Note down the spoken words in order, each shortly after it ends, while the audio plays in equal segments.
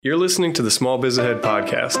You're listening to the Small Biz Ahead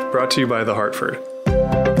podcast, brought to you by The Hartford.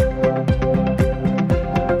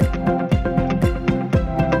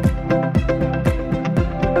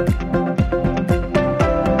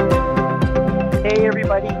 Hey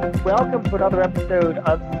everybody, welcome to another episode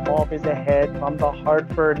of Small Biz Ahead from The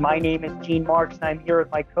Hartford. My name is Gene Marks, and I'm here with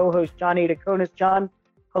my co-host, John Adakonis. John,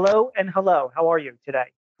 hello and hello. How are you today?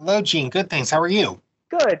 Hello, Gene. Good, thanks. How are you?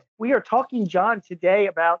 Good. We are talking, John, today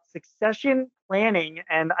about succession planning.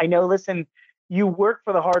 And I know, listen, you work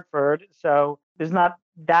for The Hartford, so there's not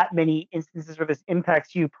that many instances where this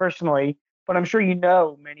impacts you personally, but I'm sure you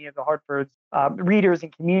know many of The Hartford's readers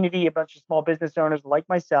and community, a bunch of small business owners like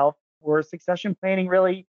myself, where succession planning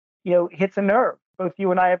really, hits a nerve. Both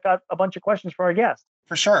you and I have got a bunch of questions for our guests.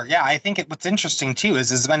 For sure. Yeah, I think what's interesting too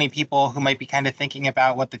is as many people who might be kind of thinking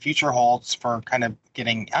about what the future holds for kind of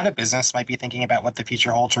getting out of business might be thinking about what the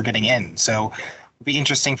future holds for getting in. So it'd be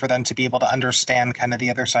interesting for them to be able to understand kind of the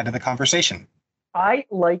other side of the conversation. I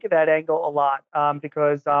like that angle a lot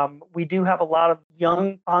because we do have a lot of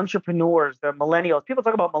young entrepreneurs, the millennials. People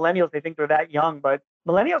talk about millennials, they think they're that young, but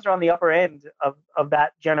millennials are on the upper end of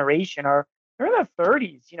that generation. They're in their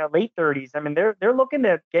 30s, late 30s. I mean, they're looking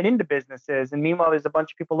to get into businesses, and meanwhile, there's a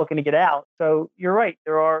bunch of people looking to get out. So you're right,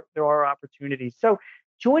 there are opportunities. So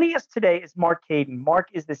joining us today is Mark Kadin. Mark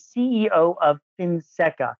is the CEO of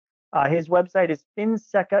Finseca. His website is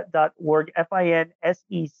finseca.org,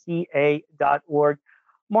 FINSECA.org.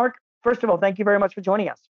 Mark, first of all, thank you very much for joining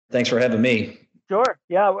us. Thanks for having me. Sure.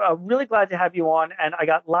 Yeah, I'm really glad to have you on. And I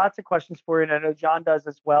got lots of questions for you, and I know John does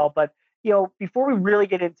as well. But before we really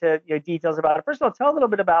get into details about it, first of all, tell a little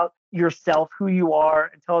bit about yourself, who you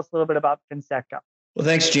are, and tell us a little bit about Finseca. Well,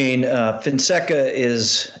 thanks, Gene. Finseca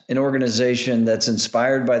is an organization that's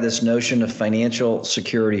inspired by this notion of financial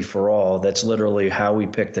security for all. That's literally how we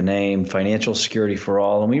picked the name, Financial Security for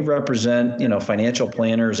All. And we represent, financial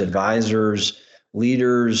planners, advisors,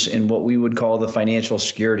 leaders in what we would call the financial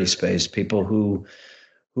security space, people who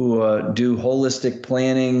do holistic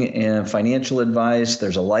planning and financial advice.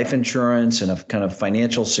 There's a life insurance and a kind of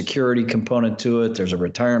financial security component to it. There's a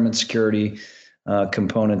retirement security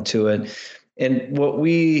component to it. And what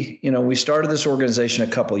we started this organization a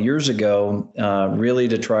couple of years ago, really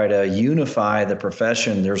to try to unify the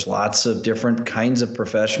profession. There's lots of different kinds of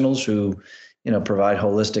professionals who, provide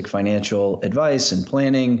holistic financial advice and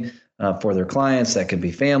planning for their clients. That could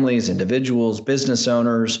be families, individuals, business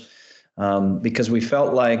owners. Because we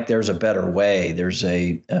felt like there's a better way. There's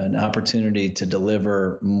an opportunity to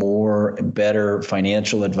deliver better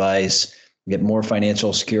financial advice, get more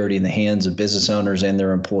financial security in the hands of business owners and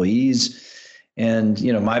their employees. And,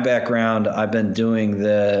 my background, I've been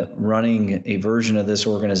running a version of this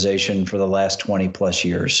organization for the last 20 plus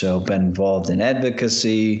years. So been involved in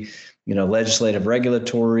advocacy, legislative,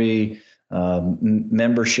 regulatory,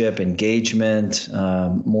 membership engagement,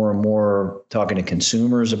 more and more talking to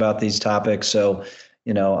consumers about these topics. So,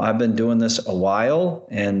 I've been doing this a while,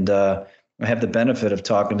 and I have the benefit of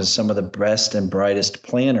talking to some of the best and brightest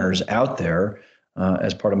planners out there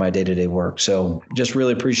as part of my day-to-day work. So just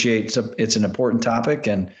really appreciate it's an important topic,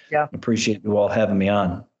 and appreciate you all having me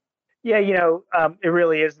on. Yeah, it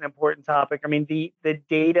really is an important topic. I mean, the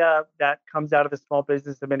data that comes out of the Small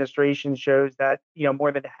Business Administration shows that,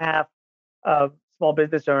 more than half of small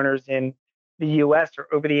business owners in the U.S. are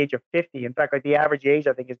over the age of 50. In fact, the average age,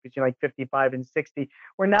 I think, is between 55 and 60.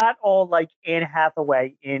 We're not all like Anne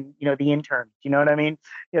Hathaway in, The Intern. Do you know what I mean?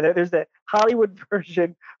 There's the Hollywood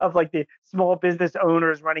version of the small business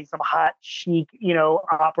owners running some hot, chic,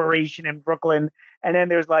 operation in Brooklyn. And then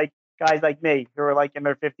there's guys like me who are in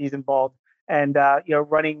their 50s and bald and,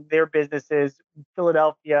 running their businesses in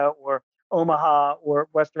Philadelphia or Omaha or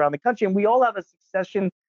west around the country. And we all have a succession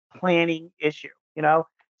planning issue,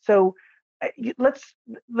 So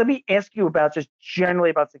let me ask you about just generally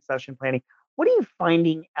about succession planning. What are you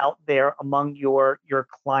finding out there among your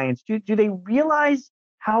clients? Do they realize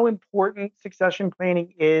how important succession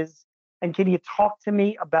planning is? And can you talk to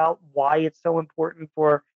me about why it's so important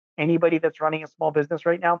for anybody that's running a small business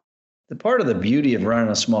right now? The part of the beauty of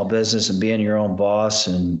running a small business and being your own boss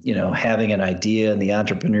and, having an idea and the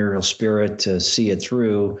entrepreneurial spirit to see it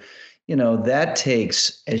through, that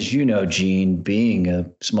takes, as you know, Gene, being a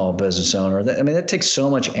small business owner, that takes so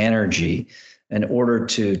much energy in order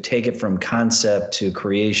to take it from concept to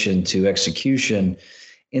creation to execution.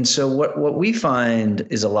 And so what we find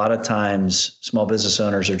is a lot of times small business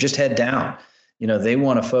owners are just head down. They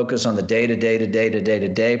want to focus on the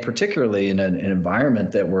day-to-day, particularly in an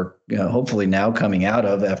environment that we're hopefully now coming out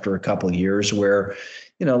of after a couple of years where,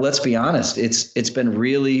 let's be honest, it's been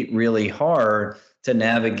really, really hard to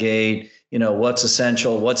navigate, what's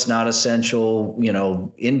essential, what's not essential,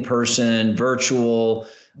 in person, virtual.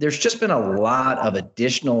 There's just been a lot of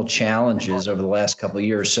additional challenges over the last couple of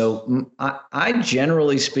years. So I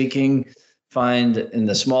generally speaking find in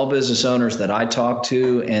the small business owners that I talk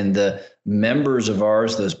to and the members of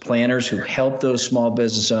ours, those planners who help those small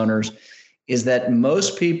business owners, is that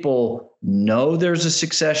most people know there's a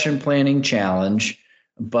succession planning challenge,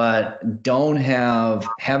 but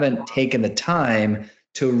haven't taken the time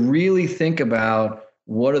to really think about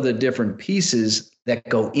what are the different pieces that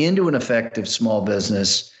go into an effective small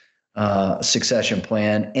business succession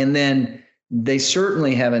plan. And then they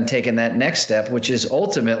certainly haven't taken that next step, which is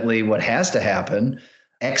ultimately what has to happen,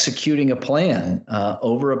 executing a plan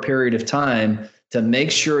over a period of time to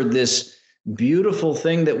make sure this beautiful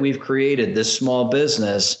thing that we've created, this small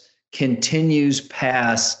business, continues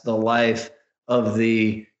past the life of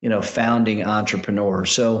the founding entrepreneur.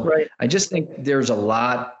 So right. I just think there's a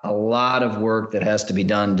lot of work that has to be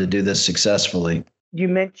done to do this successfully. You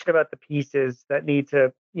mentioned about the pieces that need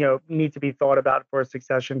to be thought about for a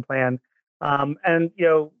succession plan. And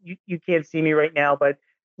you can't see me right now, but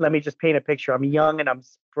let me just paint a picture. I'm young and I'm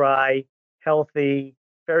spry, healthy,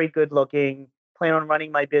 very good looking, plan on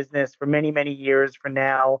running my business for many, many years from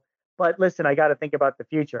now. But listen, I got to think about the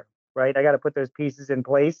future, right? I got to put those pieces in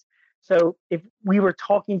place. So if we were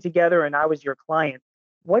talking together and I was your client,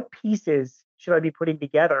 what pieces should I be putting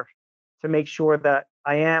together to make sure that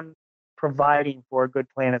I am providing for a good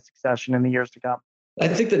plan of succession in the years to come? I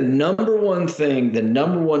think the number one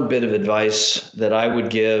bit of advice that I would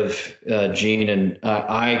give, Gene, and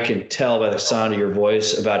I can tell by the sound of your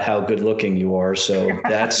voice about how good looking you are. So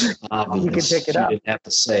that's obvious. You can pick it up. You didn't have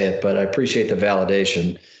to say it, but I appreciate the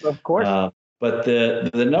validation. Of course. But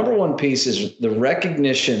the number one piece is the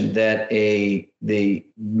recognition that the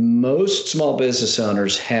most small business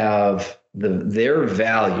owners have their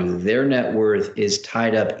value, their net worth is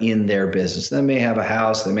tied up in their business. They may have a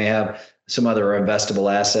house, they may have some other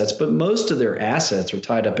investable assets, but most of their assets are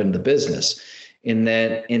tied up in the business. And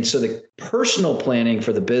so the personal planning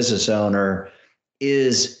for the business owner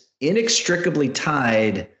is inextricably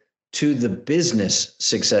tied to the business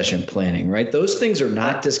succession planning, right? Those things are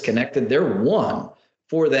not disconnected. They're one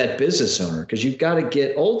for that business owner, because you've got to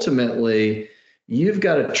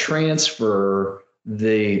transfer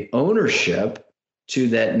the ownership to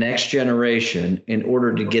that next generation in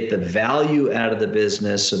order to get the value out of the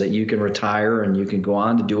business so that you can retire and you can go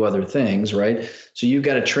on to do other things, right? So you've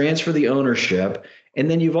got to transfer the ownership, and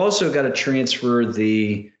then you've also got to transfer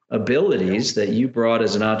the abilities that you brought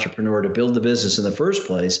as an entrepreneur to build the business in the first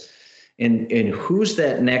place. And who's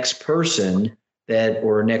that next person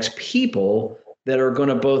or next people that are going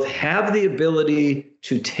to both have the ability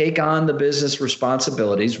to take on the business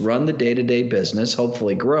responsibilities, run the day-to-day business,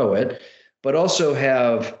 hopefully grow it, but also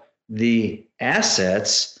have the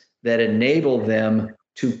assets that enable them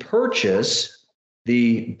to purchase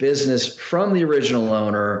the business from the original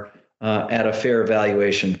owner at a fair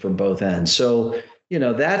valuation for both ends. So,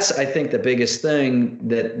 that's, I think, the biggest thing,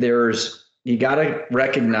 that you got to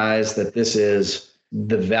recognize that this is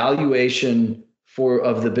the valuation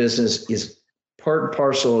of the business is part and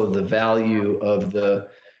parcel of the value of the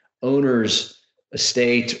owner's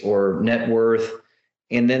estate or net worth.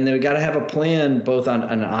 And then we got to have a plan both on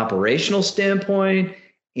an operational standpoint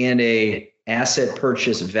and a asset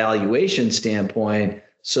purchase valuation standpoint,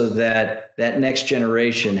 so that next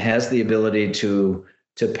generation has the ability to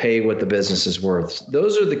pay what the business is worth.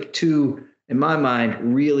 Those are the two, in my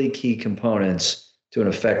mind, really key components to an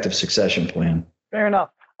effective succession plan. Fair enough.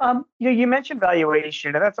 You mentioned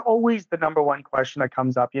valuation, and that's always the number one question that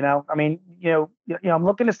comes up. I'm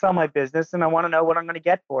looking to sell my business, and I want to know what I'm going to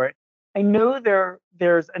get for it. I know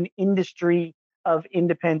there's an industry of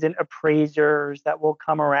independent appraisers that will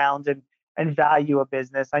come around and value a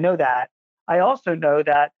business. I know that. I also know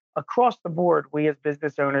that across the board, we as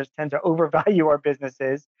business owners tend to overvalue our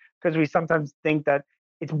businesses because we sometimes think that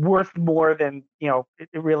it's worth more than it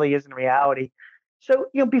really is in reality. So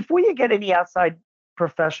before you get any outside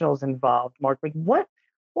professionals involved, Mark, what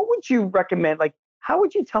would you recommend? How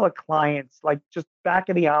would you tell a client, just back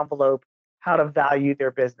of the envelope, how to value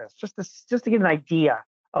their business, just to get an idea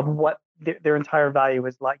of what their entire value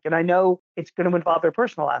is like? And I know it's going to involve their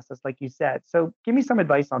personal assets, like you said. So give me some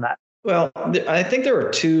advice on that. Well, I think there are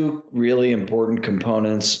two really important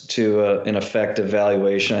components to an effective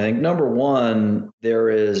valuation. I think number one, there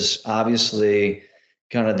is obviously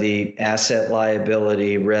kind of the asset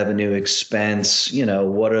liability, revenue, expense.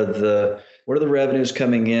 What are the revenues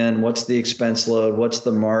coming in? What's the expense load? What's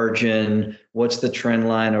the margin? What's the trend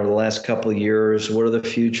line over the last couple of years? What are the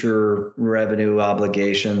future revenue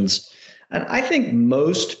obligations? And I think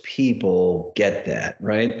most people get that,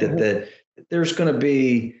 right? That there's going to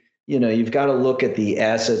be, you've got to look at the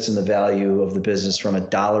assets and the value of the business from a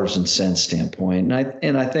dollars and cents standpoint.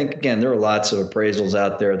 And I think, again, there are lots of appraisals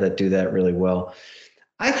out there that do that really well.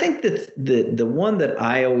 I think that the one that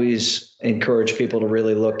I always encourage people to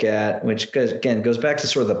really look at, which goes back to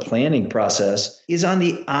sort of the planning process, is on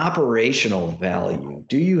the operational value.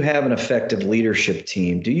 Do you have an effective leadership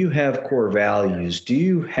team? Do you have core values? Do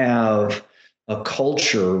you have a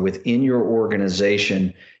culture within your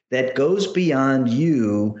organization that goes beyond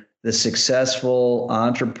you, the successful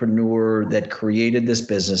entrepreneur that created this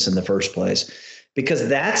business in the first place? Because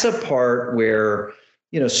that's a part where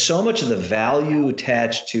so much of the value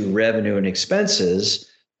attached to revenue and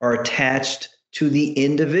expenses are attached to the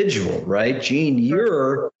individual, right? Gene,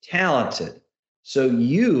 you're talented. So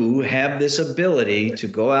you have this ability to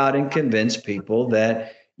go out and convince people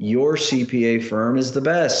that your CPA firm is the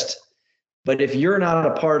best. But if you're not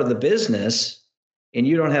a part of the business and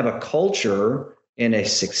you don't have a culture and a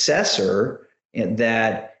successor and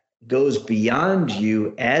that goes beyond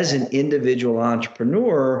you as an individual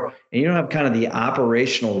entrepreneur, and you don't have kind of the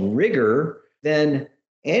operational rigor, then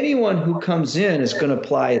anyone who comes in is going to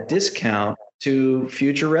apply a discount to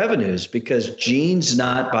future revenues because Gene's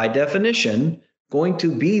not, by definition, going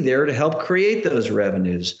to be there to help create those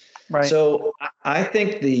revenues. Right. So I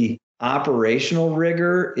think the operational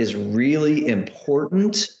rigor is really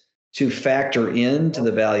important to factor into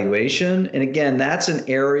the valuation. And again, that's an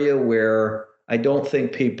area where I don't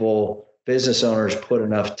think business owners put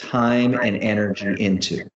enough time and energy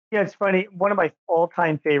into. Yeah, it's funny. One of my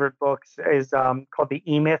all-time favorite books is called The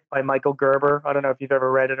E-Myth by Michael Gerber. I don't know if you've ever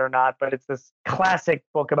read it or not, but it's this classic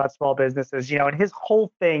book about small businesses, and his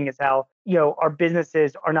whole thing is how, our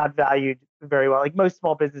businesses are not valued very well. Like most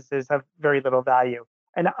small businesses have very little value.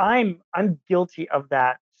 And I'm guilty of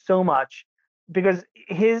that so much because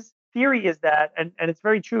his theory is that, and it's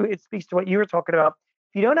very true, it speaks to what you were talking about.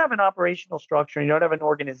 If you don't have an operational structure and you don't have an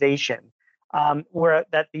organization where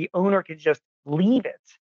that the owner can just leave it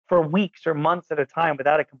for weeks or months at a time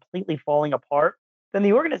without it completely falling apart, then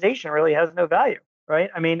the organization really has no value, right?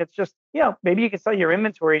 I mean, it's just, maybe you can sell your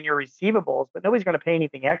inventory and your receivables, but nobody's going to pay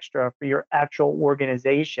anything extra for your actual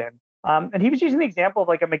organization. And he was using the example of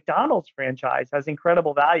like a McDonald's franchise has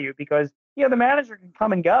incredible value because, the manager can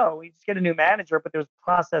come and go. You just get a new manager, but there's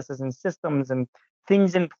processes and systems and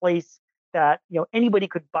things in place that anybody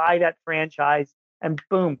could buy that franchise and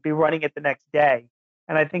boom, be running it the next day.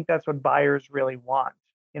 And I think that's what buyers really want,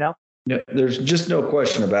 No, there's just no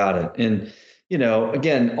question about it. And,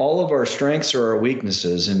 again, all of our strengths are our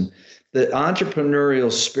weaknesses. And the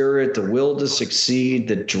entrepreneurial spirit, the will to succeed,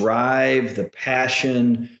 the drive, the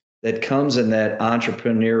passion that comes in that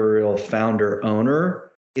entrepreneurial founder owner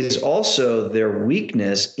is also their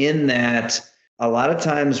weakness in that a lot of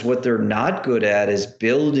times what they're not good at is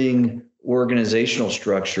building organizational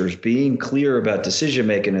structures, being clear about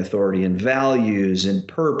decision-making authority and values and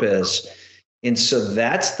purpose. And so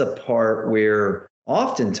that's the part where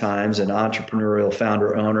oftentimes an entrepreneurial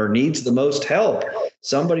founder owner needs the most help,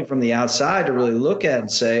 somebody from the outside to really look at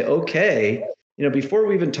and say, okay, before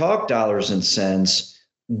we even talk dollars and cents,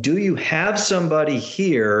 do you have somebody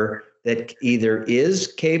here that either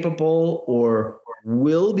is capable or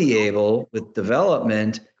will be able, with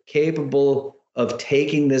development, capable of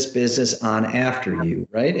taking this business on after you,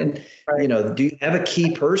 right? And, do you have a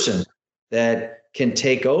key person that can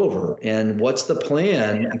take over? And what's the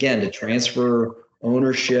plan, again, to transfer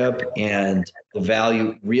ownership and the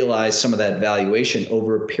value, realize some of that valuation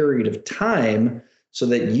over a period of time so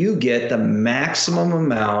that you get the maximum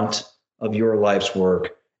amount of your life's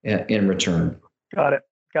work in return? Got it.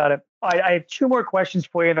 I have two more questions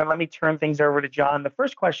for you, and then let me turn things over to John. The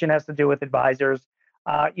first question has to do with advisors.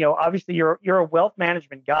 Obviously you're a wealth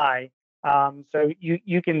management guy, so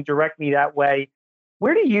you can direct me that way.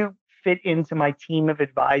 Where do you fit into my team of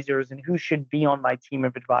advisors, and who should be on my team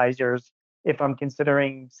of advisors if I'm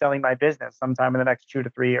considering selling my business sometime in the next 2 to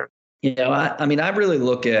 3 years? I really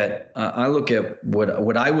look at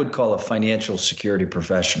what I would call a financial security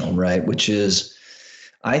professional, right? Which is,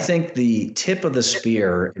 I think the tip of the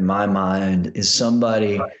spear in my mind is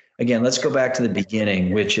somebody, again, let's go back to the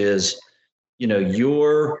beginning, which is,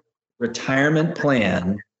 your retirement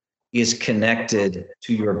plan is connected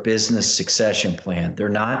to your business succession plan. They're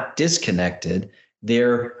not disconnected.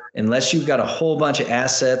 Unless you've got a whole bunch of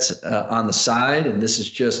assets on the side, and this is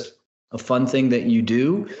just a fun thing that you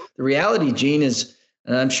do. The reality, Gene, is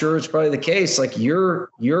And I'm sure it's probably the case. Like your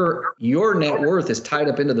net worth is tied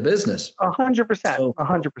up into the business. 100%.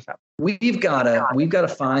 100%. We've got to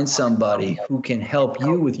find somebody who can help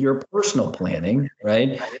you with your personal planning,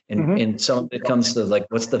 right? And some of it comes to like,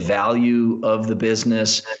 what's the value of the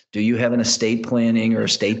business? Do you have an estate planning or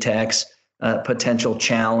estate tax potential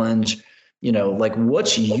challenge? Like,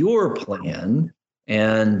 what's your plan?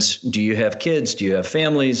 And do you have kids? Do you have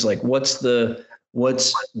families? Like, what's that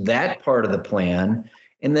part of the plan?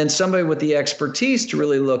 And then somebody with the expertise to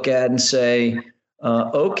really look at and say,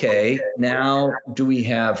 okay, now do we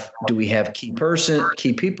have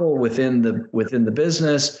key people within the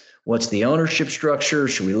business? What's the ownership structure?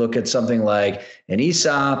 Should we look at something like an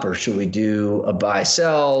ESOP, or should we do a buy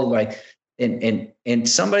sell? Like, and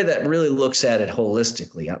somebody that really looks at it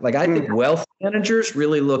holistically. Like, I think wealth managers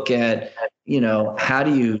really look at, how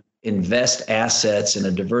do you invest assets in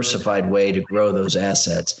a diversified way to grow those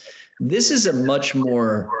assets? This is a much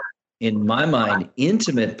more, in my mind,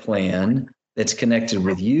 intimate plan that's connected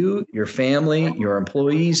with you, your family, your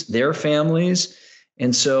employees, their families.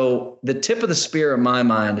 And so the tip of the spear in my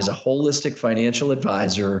mind is a holistic financial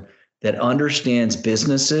advisor that understands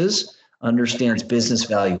businesses, understands business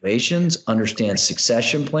valuations, understands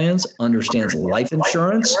succession plans, understands life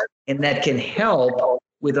insurance, and that can help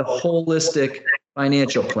with a holistic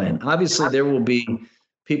financial plan. Obviously, there will be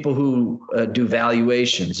people who do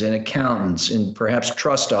valuations and accountants and perhaps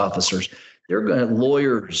trust officers.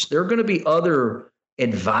 Lawyers. There are going to be other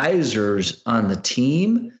advisors on the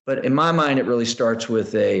team. But in my mind, it really starts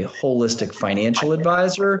with a holistic financial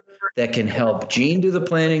advisor that can help Gene do the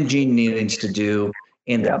planning Gene needs to do,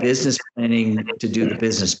 and the business planning to do the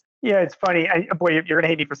business. Yeah, it's funny. Boy, you're going to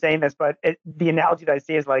hate me for saying this, but the analogy that I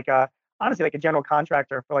see is like honestly, like a general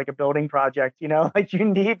contractor for like a building project. Like you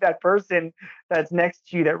need that person that's next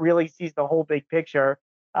to you that really sees the whole big picture,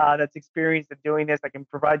 that's experienced at doing this, that can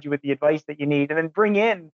provide you with the advice that you need, and then bring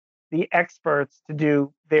in the experts to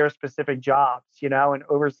do their specific jobs, and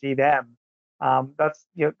oversee them. That's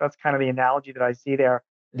kind of the analogy that I see there.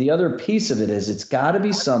 The other piece of it is it's got to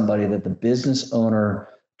be somebody that the business owner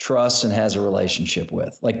trusts and has a relationship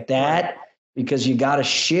with, like that, because you got to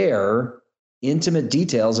share intimate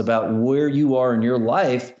details about where you are in your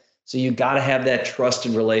life. So you got to have that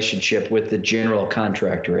trusted relationship with the general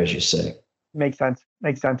contractor, as you say. Makes sense.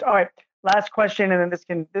 All right. Last question. And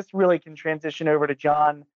then this really can transition over to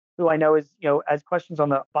John, who I know is, has questions on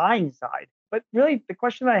the buying side. But really the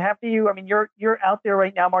question I have for you, I mean, you're out there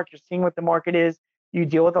right now, Mark, you're seeing what the market is. You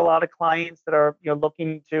deal with a lot of clients that are,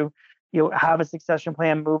 looking to, have a succession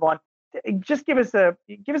plan, move on. Just give us an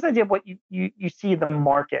idea of what you see in the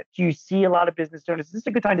market. Do you see a lot of business owners? Is this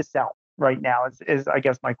a good time to sell right now? Is I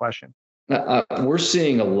guess my question. We're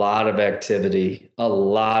seeing a lot of activity. Some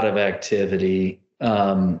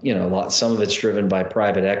of it's driven by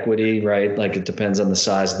private equity, right? Like it depends on the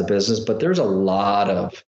size of the business, but there's a lot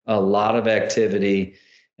of activity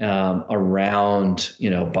around,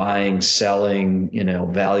 buying, selling,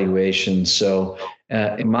 valuation. So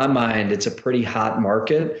in my mind, it's a pretty hot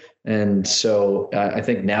market. And so I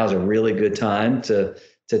think now is a really good time to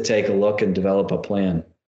take a look and develop a plan.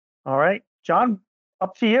 All right, John,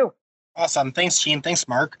 up to you. Awesome. Thanks, Gene. Thanks,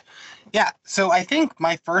 Mark. Yeah. So I think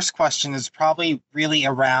my first question is probably really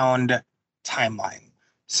around timeline.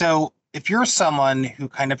 So if you're someone who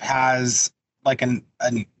kind of has like an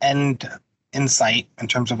end insight in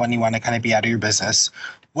terms of when you want to kind of be out of your business,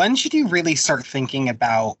 when should you really start thinking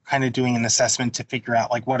about kind of doing an assessment to figure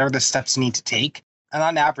out like what are the steps you need to take? And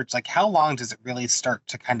on average, like how long does it really start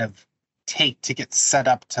to kind of take to get set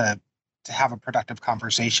up to have a productive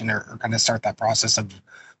conversation or kind of start that process of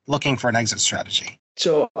looking for an exit strategy?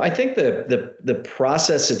 So I think the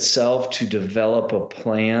process itself to develop a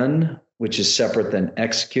plan, which is separate than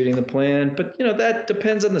executing the plan, but that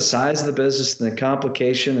depends on the size of the business and the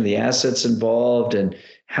complication and the assets involved and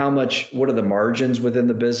what are the margins within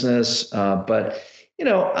the business. But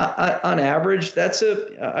on average,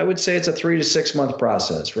 I would say it's a 3 to 6 month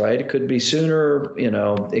process, right? It could be sooner,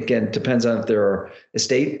 again, depends on if there are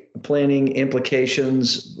estate planning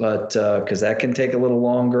implications, but because that can take a little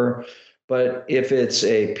longer. But if it's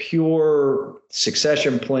a pure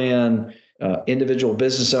succession plan, individual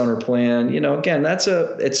business owner plan, again,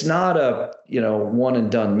 it's not a, one and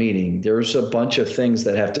done meeting. There's a bunch of things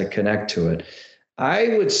that have to connect to it. I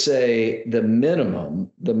would say the minimum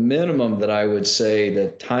that I would say the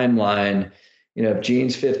timeline, if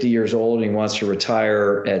Gene's 50 years old and he wants to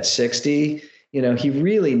retire at 60, he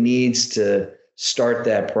really needs to start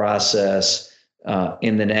that process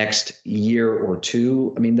in the next year or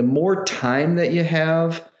two. I mean, the more time that you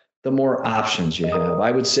have, the more options you have.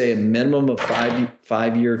 I would say a minimum of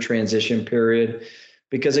 5-year transition period.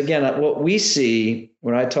 Because again, what we see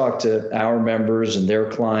when I talk to our members and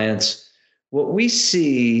their clients, what we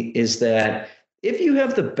see is that if you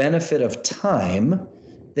have the benefit of time,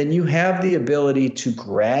 then you have the ability to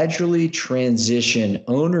gradually transition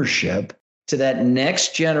ownership to that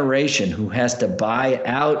next generation who has to buy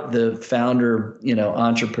out the founder,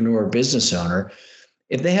 entrepreneur, business owner.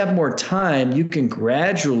 If they have more time, you can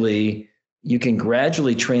gradually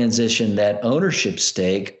transition that ownership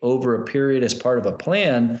stake over a period as part of a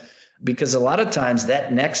plan, because a lot of times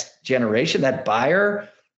that next generation, that buyer,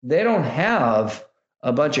 they don't have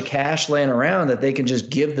a bunch of cash laying around that they can just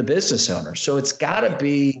give the business owner. So there's got to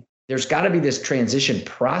be this transition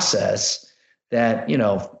process that,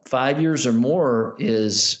 5 years or more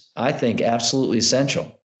is, I think, absolutely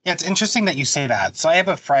essential. Yeah, it's interesting that you say that. So I have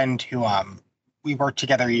a friend who we worked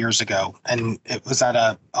together years ago, and it was at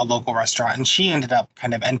a local restaurant, and she ended up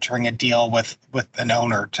kind of entering a deal with an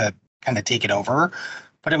owner to kind of take it over.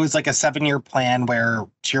 But it was like a 7-year plan where,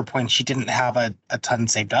 to your point, she didn't have a ton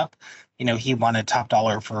saved up. He wanted top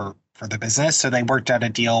dollar for the business. So they worked out a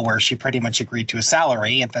deal where she pretty much agreed to a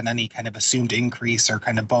salary, and then any kind of assumed increase or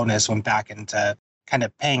kind of bonus went back into kind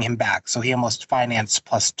of paying him back. So he almost financed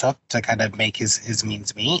plus took to kind of make his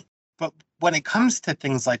means meet. But when it comes to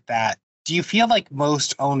things like that, do you feel like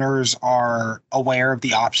most owners are aware of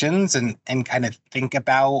the options and kind of think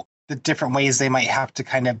about the different ways they might have to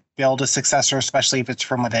kind of build a successor, especially if it's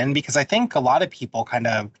from within? Because I think a lot of people kind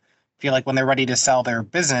of feel like when they're ready to sell their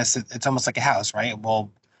business, it's almost like a house, right? We'll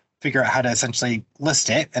figure out how to essentially list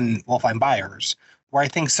it and we'll find buyers. Where I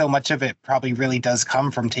think so much of it probably really does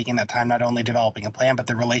come from taking that time, not only developing a plan, but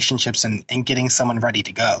the relationships and getting someone ready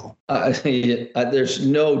to go. There's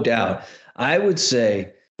no doubt. I would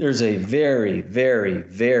say there's a very, very,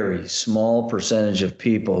 very small percentage of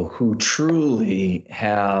people who truly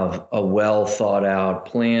have a well thought out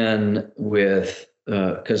plan with,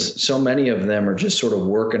 because so many of them are just sort of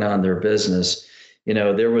working on their business.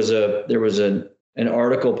 There was an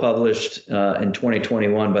article published in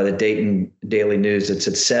 2021 by the Dayton Daily News that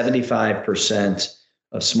said 75%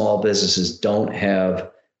 of small businesses don't have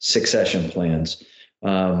succession plans.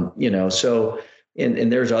 So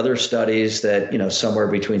and there's other studies that, somewhere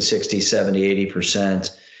between 60, 70,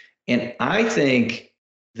 80%. And I think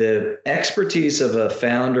the expertise of a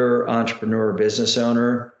founder, entrepreneur, business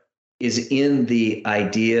owner is in the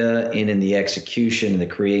idea and in the execution and the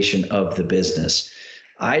creation of the business.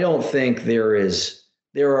 I don't think there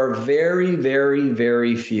are very, very,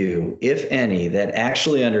 very few, if any, that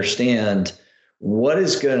actually understand what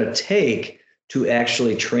it's going to take to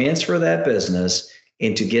actually transfer that business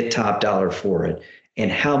and to get top dollar for it,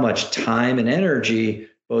 and how much time and energy,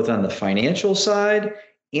 both on the financial side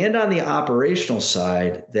and on the operational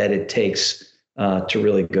side, that it takes to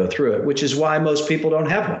really go through it, which is why most people don't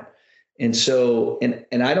have one. And so,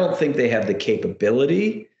 and I don't think they have the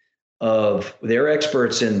capability of, they're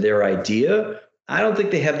experts in their idea. I don't think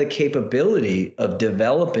they have the capability of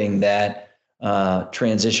developing that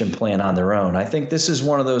transition plan on their own. I think this is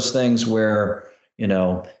one of those things where,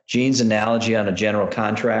 Gene's analogy on a general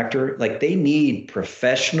contractor, like they need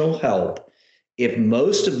professional help. If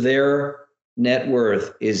most of their net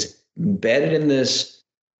worth is embedded in this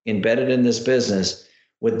business,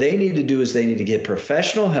 what they need to do is they need to get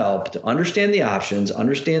professional help to understand the options,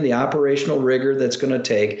 understand the operational rigor that's going to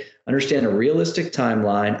take, understand a realistic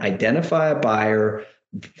timeline, identify a buyer,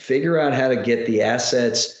 figure out how to get the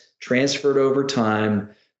assets transferred over time.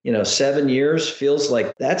 7 years feels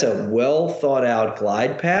like that's a well thought out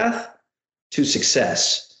glide path to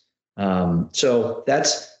success. So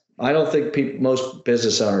I don't think most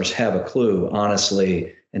business owners have a clue,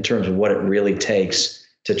 honestly, in terms of what it really takes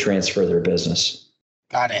to transfer their business.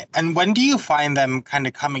 Got it. And when do you find them kind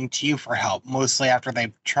of coming to you for help? Mostly after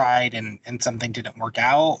they've tried and something didn't work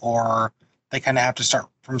out, or they kind of have to start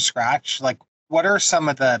from scratch? Like, what are some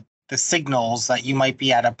of the signals that you might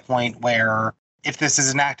be at a point where, if this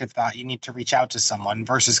is an active thought, you need to reach out to someone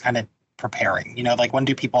versus kind of preparing? Like, when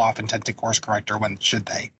do people often tend to course correct, or when should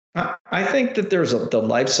they? I think that the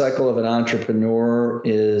life cycle of an entrepreneur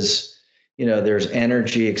is, there's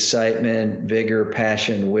energy, excitement, vigor,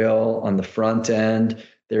 passion, will on the front end.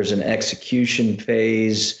 There's an execution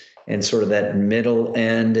phase and sort of that middle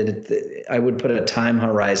end. And I would put a time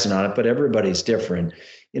horizon on it, but everybody's different.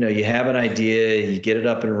 You have an idea, you get it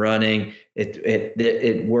up and running.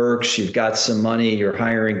 It works. You've got some money. You're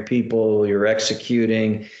hiring people. You're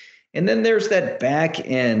executing. And then there's that back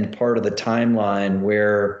end part of the timeline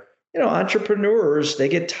where, entrepreneurs, they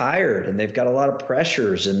get tired and they've got a lot of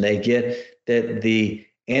pressures, and they get that the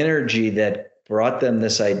energy that brought them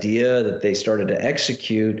this idea that they started to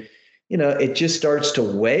execute, it just starts to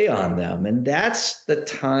weigh on them. And that's the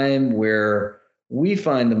time where we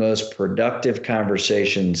find the most productive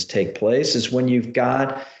conversations take place, is when you've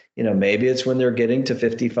got, maybe it's when they're getting to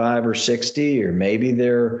 55 or 60, or maybe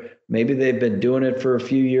they've been doing it for a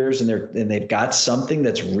few years and they've got something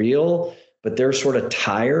that's real, but they're sort of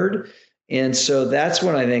tired. And so that's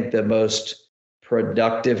when I think the most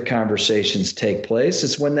productive conversations take place.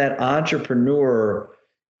 It's when that entrepreneur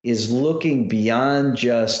is looking beyond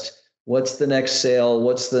just what's the next sale,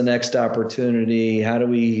 what's the next opportunity, how do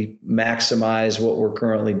we maximize what we're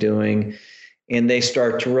currently doing, and they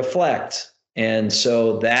start to reflect. And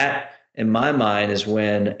so that, in my mind, is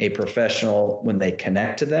when a professional, when they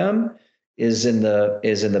connect to them, is in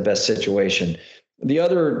the best situation. The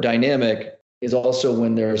other dynamic is also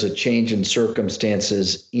when there's a change in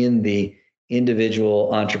circumstances in the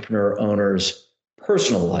individual entrepreneur owner's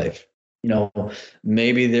personal life.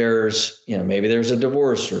 Maybe there's a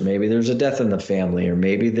divorce, or maybe there's a death in the family, or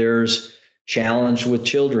maybe there's challenge with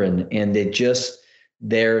children, and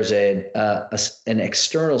there's an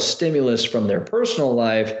external stimulus from their personal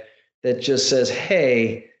life that just says,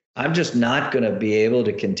 hey, I'm just not going to be able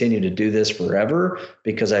to continue to do this forever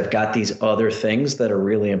because I've got these other things that are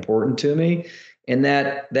really important to me. And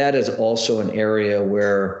that is also an area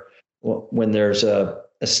where, when there's a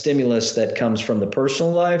stimulus that comes from the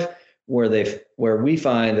personal life, where we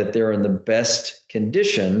find that they're in the best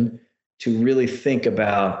condition to really think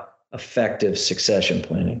about effective succession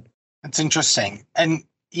planning. That's interesting. And,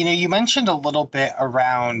 you mentioned a little bit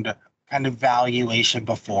around kind of valuation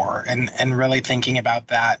before, and really thinking about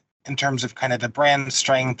that in terms of kind of the brand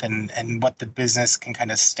strength and what the business can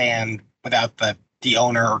kind of stand without the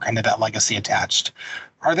owner or kind of that legacy attached.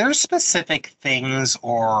 Are there specific things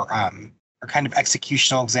or kind of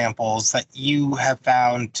executional examples that you have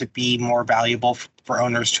found to be more valuable for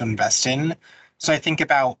owners to invest in? So I think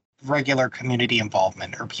about regular community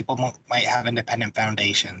involvement, or people might have independent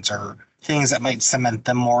foundations, or things that might cement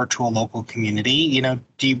them more to a local community.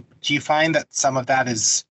 Do you find that some of that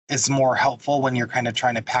is more helpful when you're kind of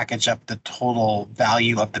trying to package up the total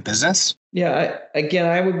value of the business? Yeah,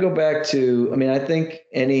 I would go back to, I think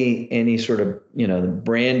any sort of,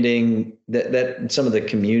 branding, that some of the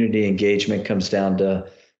community engagement comes down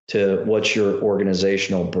to what's your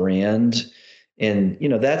organizational brand. And,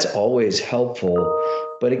 that's always helpful.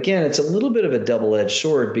 But again, it's a little bit of a double-edged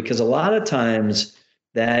sword, because a lot of times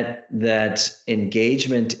that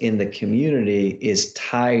engagement in the community is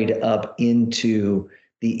tied up into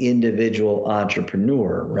the individual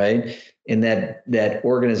entrepreneur, right? And that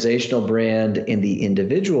organizational brand and the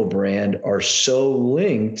individual brand are so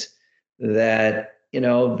linked that,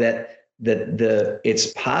 that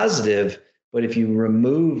it's positive, but if you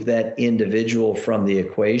remove that individual from the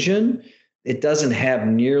equation, it doesn't have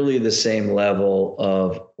nearly the same level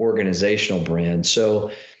of organizational brand.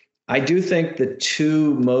 So I do think the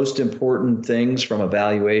two most important things from a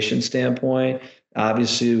valuation standpoint,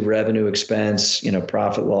 obviously revenue, expense,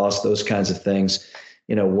 profit, loss, those kinds of things.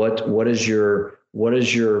 What is your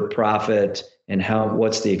profit, and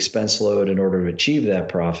what's the expense load in order to achieve that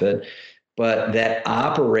profit? But that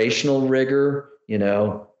operational rigor,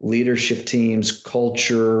 leadership teams,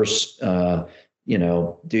 cultures,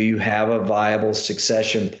 do you have a viable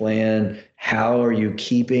succession plan? How are you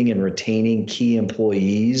keeping and retaining key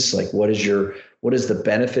employees? Like, what is the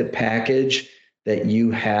benefit package that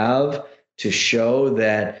you have to show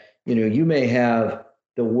that, you may have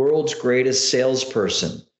the world's greatest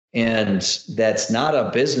salesperson, and that's not a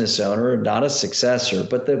business owner, not a successor,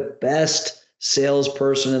 but the best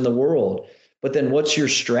salesperson in the world. But then what's your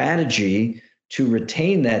strategy to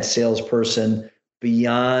retain that salesperson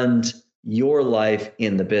beyond your life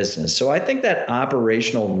in the business? So I think that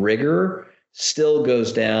operational rigor still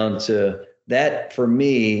goes down to that. For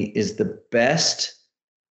me, is the best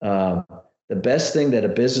thing that a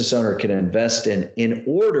business owner can invest in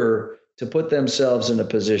order to put themselves in a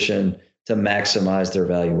position to maximize their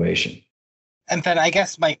valuation. And then I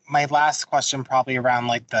guess my last question, probably around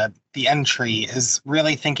like the entry, is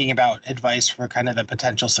really thinking about advice for kind of the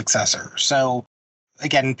potential successor. So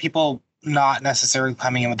again, people not necessarily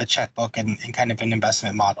coming in with a checkbook and kind of an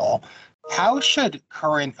investment model. How should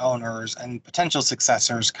current owners and potential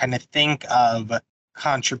successors kind of think of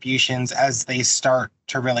contributions as they start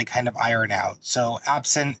to really kind of iron out? So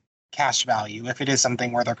absent cash value, if it is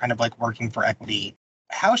something where they're kind of like working for equity,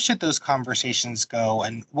 how should those conversations go?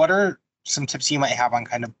 And what are some tips you might have on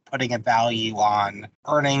kind of putting a value on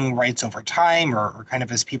earning rights over time, or kind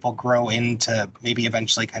of as people grow into maybe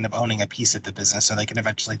eventually kind of owning a piece of the business so they can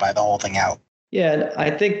eventually buy the whole thing out? Yeah, and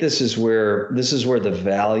I think this is where the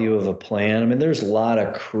value of a plan. There's a lot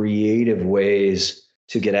of creative ways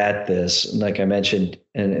to get at this. Like I mentioned,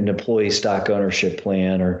 an employee stock ownership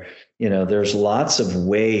plan, or, there's lots of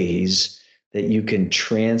ways that you can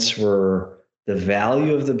transfer the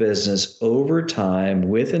value of the business over time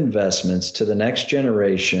with investments to the next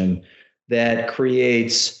generation that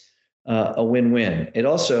creates a win-win. It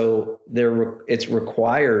also it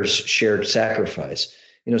requires shared sacrifice.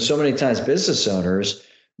 So many times business owners,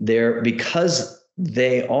 because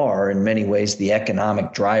they are in many ways the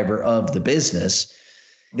economic driver of the business,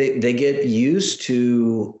 they get used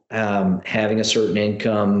to having a certain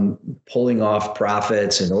income, pulling off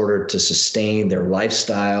profits in order to sustain their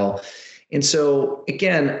lifestyle. And so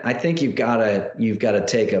again, I think you've got to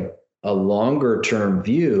take a longer term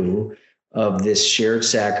view of this shared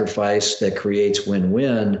sacrifice that creates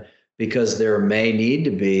win-win, because there may need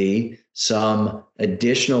to be some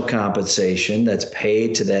additional compensation that's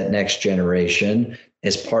paid to that next generation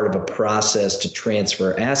as part of a process to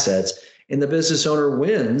transfer assets. And the business owner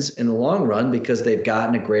wins in the long run because they've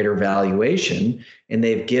gotten a greater valuation, and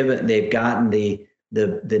they've gotten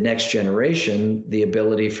the next generation the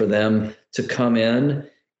ability for them to come in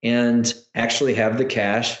and actually have the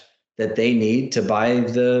cash that they need to buy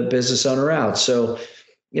the business owner out. So,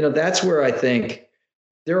 that's where I think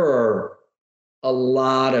there are a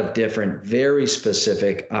lot of different, very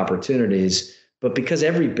specific opportunities, but because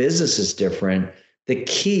every business is different, the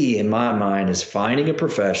key in my mind is finding a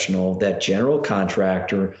professional, that general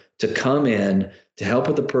contractor, to come in to help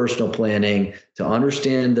with the personal planning, to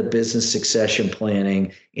understand the business succession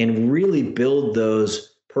planning, and really build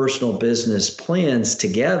those personal business plans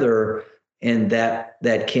together, and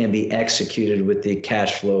that can be executed with the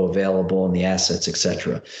cash flow available and the assets, et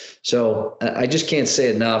cetera. So I just can't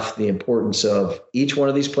say enough the importance of each one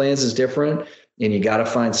of these plans is different, and you got to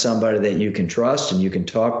find somebody that you can trust and you can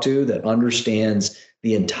talk to that understands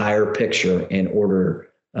the entire picture in order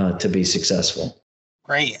to be successful.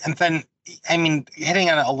 Great. And then, hitting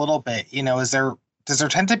on it a little bit, does there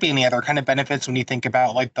tend to be any other kind of benefits when you think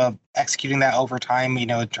about like the executing that over time,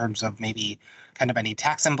 in terms of maybe kind of any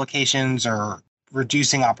tax implications or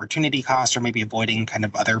reducing opportunity costs, or maybe avoiding kind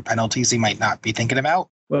of other penalties you might not be thinking about?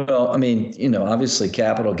 Well, obviously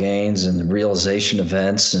capital gains and realization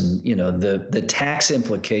events, and, the tax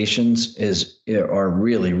implications are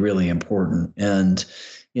really, really important. And,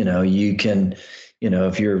 you can,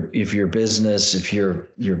 if your business, if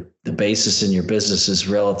the basis in your business is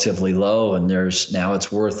relatively low and now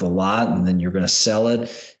it's worth a lot, and then you're going to sell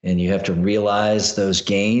it, and you have to realize those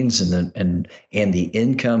gains and the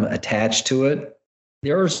income attached to it.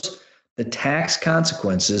 There's the tax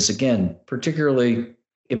consequences, again, particularly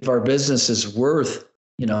if our business is worth,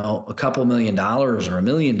 a couple $1 million or $1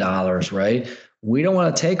 million, right? We don't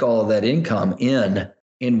want to take all of that income in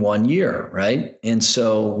 1 year, right? And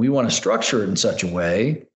so we want to structure it in such a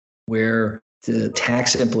way where the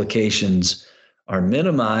tax implications are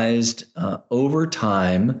minimized over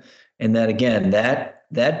time, and that again, that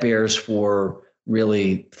bears for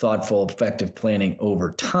really thoughtful, effective planning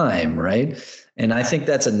over time, right? And I think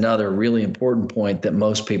that's another really important point that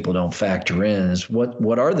most people don't factor in is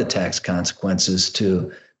what are the tax consequences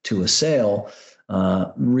to a sale?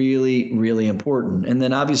 Really, really important. And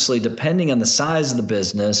then obviously, depending on the size of the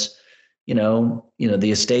business,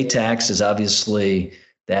 the estate tax is obviously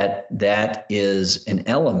that is an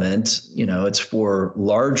element. It's for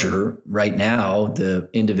larger. Right now, the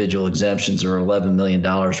individual exemptions are $11 million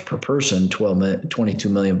per person, $22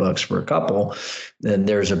 million for a couple. Then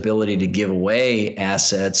there's ability to give away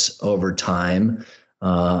assets over time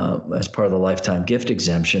as part of the lifetime gift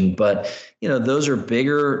exemption. But those are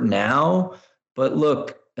bigger now. But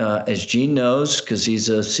look, as Gene knows, because he's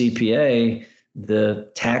a CPA, the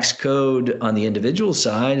tax code on the individual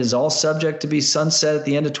side is all subject to be sunset at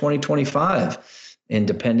the end of 2025. And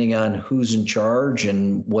depending on who's in charge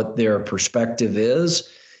and what their perspective is,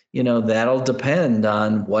 that'll depend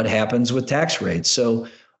on what happens with tax rates. So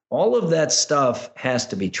all of that stuff has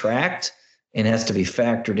to be tracked and has to be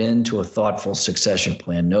factored into a thoughtful succession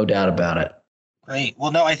plan. No doubt about it. Great.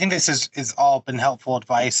 Well, no, I think this is all been helpful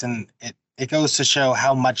advice, and it goes to show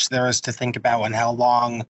how much there is to think about and how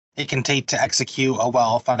long it can take to execute a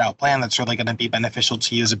well thought out plan that's really going to be beneficial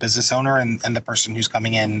to you as a business owner and the person who's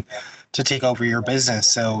coming in to take over your business.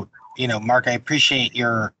 So, Mark, I appreciate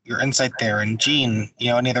your insight there. And Gene,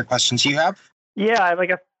 any other questions you have? Yeah, I have like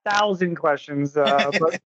 1,000 questions.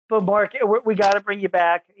 But Mark, we got to bring you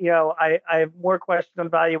back. I have more questions on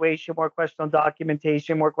valuation, more questions on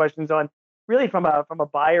documentation, more questions on really from a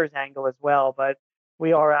buyer's angle as well. But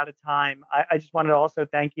we are out of time. I just wanted to also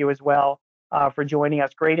thank you as well for joining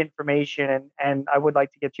us. Great information, and I would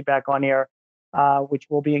like to get you back on air, which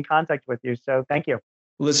we'll be in contact with you. So thank you.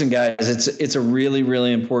 Listen, guys, it's a really,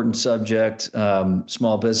 really important subject.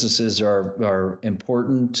 Small businesses are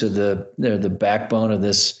important to they're the backbone of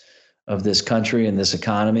this country and this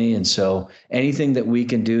economy. And so anything that we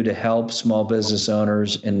can do to help small business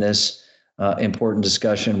owners in this important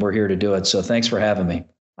discussion, we're here to do it. So thanks for having me.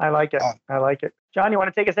 I like it. I like it. John, you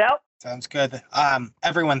want to take us out? Sounds good.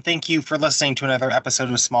 Everyone, thank you for listening to another episode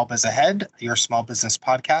of Small Biz Ahead, your small business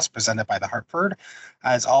podcast presented by The Hartford.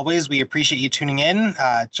 As always, we appreciate you tuning in.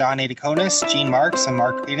 John Adiconis, Gene Marks, and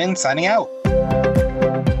Mark Eden signing out.